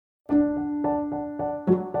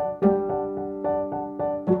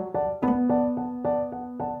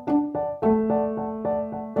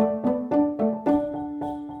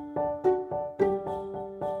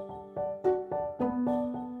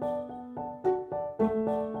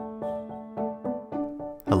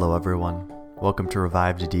Hello everyone, welcome to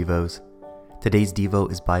Revived Devos. Today's Devo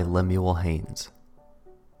is by Lemuel Haynes.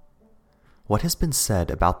 What has been said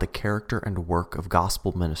about the character and work of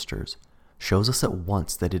gospel ministers shows us at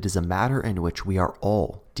once that it is a matter in which we are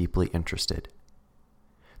all deeply interested.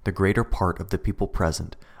 The greater part of the people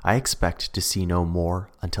present I expect to see no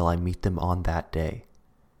more until I meet them on that day.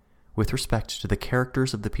 With respect to the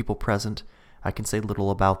characters of the people present, I can say little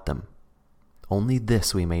about them. Only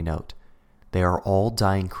this we may note: they are all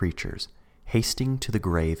dying creatures, hasting to the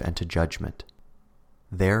grave and to judgment.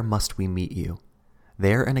 There must we meet you.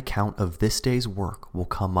 There an account of this day's work will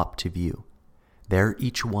come up to view. There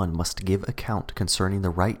each one must give account concerning the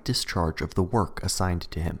right discharge of the work assigned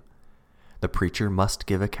to him. The preacher must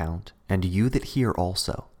give account, and you that hear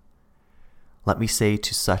also. Let me say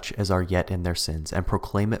to such as are yet in their sins, and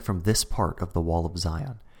proclaim it from this part of the wall of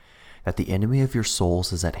Zion, that the enemy of your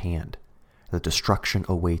souls is at hand, that destruction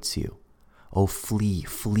awaits you. Oh, flee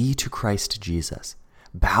to Christ Jesus.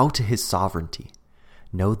 Bow to his sovereignty.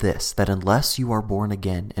 Know this, that unless you are born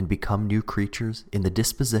again and become new creatures in the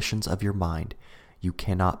dispositions of your mind, you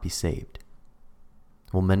cannot be saved.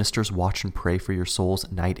 Will ministers watch and pray for your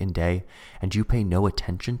souls night and day, and you pay no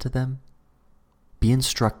attention to them? Be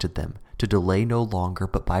instructed them to delay no longer,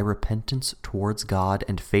 but by repentance towards God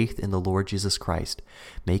and faith in the Lord Jesus Christ,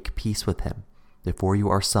 make peace with him before you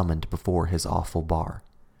are summoned before his awful bar.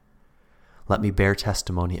 Let me bear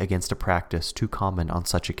testimony against a practice too common on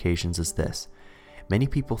such occasions as this. Many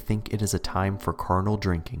people think it is a time for carnal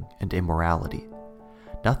drinking and immorality.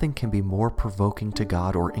 Nothing can be more provoking to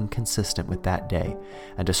God or inconsistent with that day,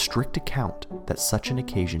 and a strict account that such an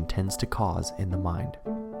occasion tends to cause in the mind.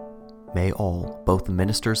 May all, both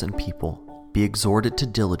ministers and people, be exhorted to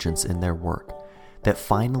diligence in their work, that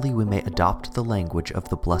finally we may adopt the language of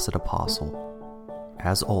the blessed apostle.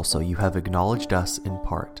 As also you have acknowledged us in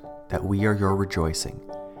part, that we are your rejoicing,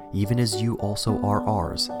 even as you also are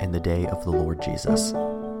ours in the day of the Lord Jesus.